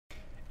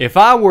If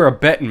I were a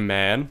betting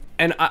man,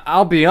 and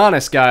I'll be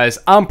honest guys,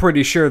 I'm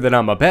pretty sure that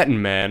I'm a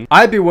betting man,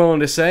 I'd be willing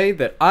to say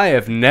that I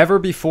have never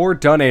before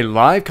done a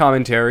live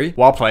commentary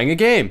while playing a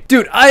game.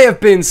 Dude, I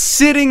have been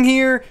sitting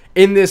here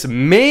in this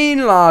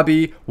main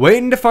lobby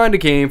waiting to find a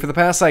game for the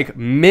past like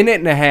minute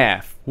and a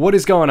half. What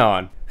is going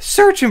on?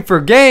 Searching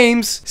for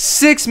games,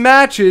 6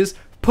 matches,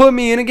 put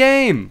me in a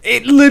game.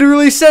 It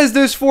literally says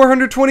there's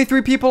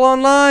 423 people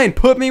online.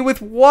 Put me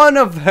with one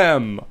of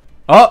them.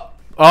 Oh,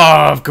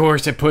 of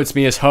course it puts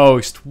me as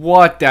host.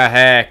 What the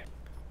heck?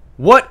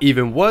 What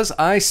even was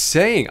I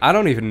saying? I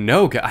don't even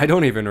know. I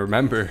don't even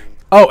remember.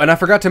 Oh, and I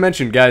forgot to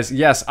mention, guys.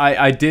 Yes,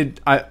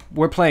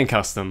 we're playing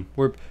custom.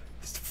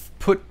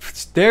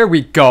 There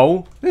we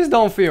go. This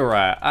don't feel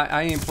right.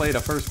 I ain't played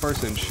a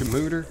first-person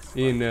shooter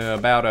in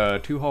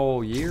about 2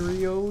 whole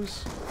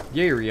yearios.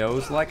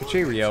 Yearios, like a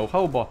Cheerio.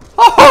 Oh boy.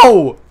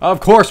 Oh!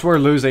 Of course we're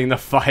losing the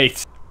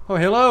fight. Oh,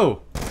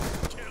 hello.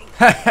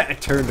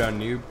 Turned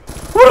on noob.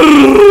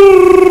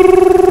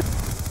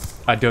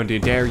 I don't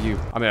dare you.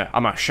 I'm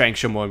gonna shank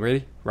someone.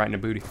 Ready? Right in the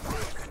booty.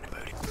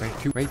 Right,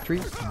 2, right, 3.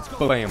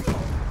 Blam.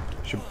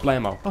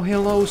 Shablamo. Oh,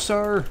 hello,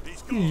 sir.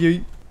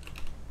 Yeet.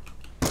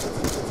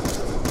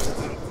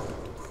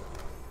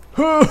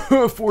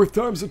 4th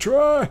time's a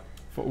try.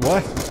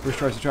 What? First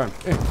try's a charm.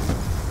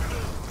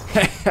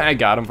 I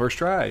got him first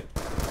try.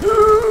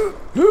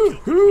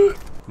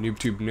 Noob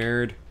tube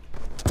nerd.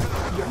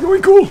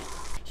 You're cool.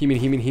 He wee.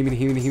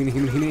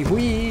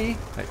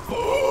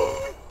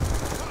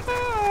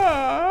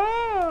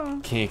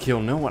 Can't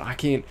kill no one. I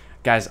can't.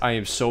 Guys, I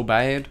am so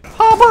bad.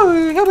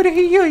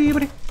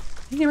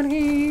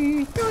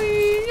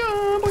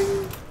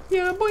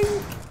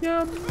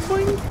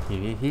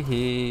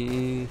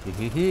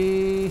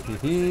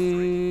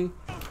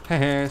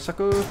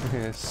 Sucker.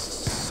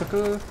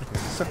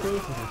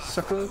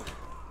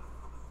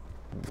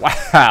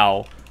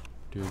 Wow.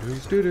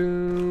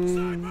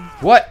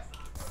 What?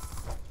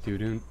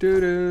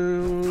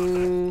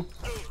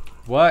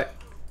 What?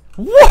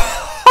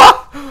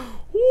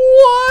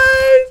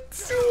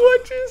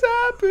 What just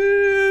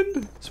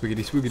happened?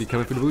 Swiggity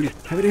coming for the booty.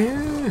 Have it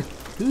here.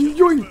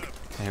 Yoink.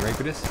 Are you ready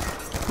for this?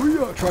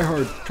 Try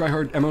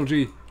hard,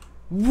 MLG.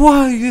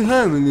 What?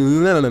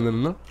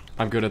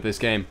 I'm good at this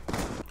game.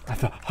 I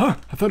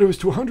thought it was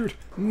 200.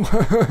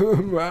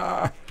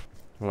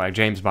 Like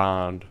James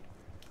Bond.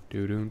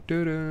 Maybe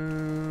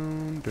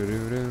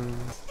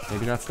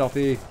not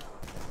stealthy.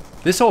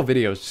 This whole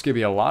video is just gonna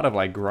be a lot of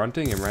like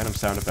grunting and random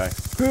sound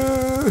effects.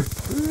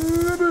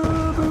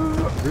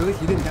 Really?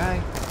 He didn't die?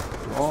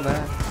 Through all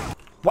that?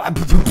 What?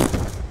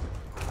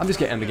 I'm just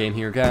gonna end the game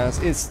here, guys.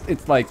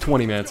 It's like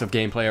 20 minutes of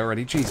gameplay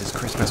already. Jesus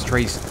Christmas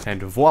trees.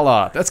 And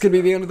voila. That's gonna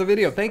be the end of the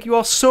video. Thank you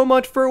all so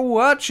much for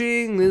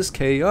watching this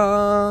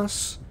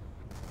chaos.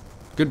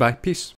 Goodbye. Peace.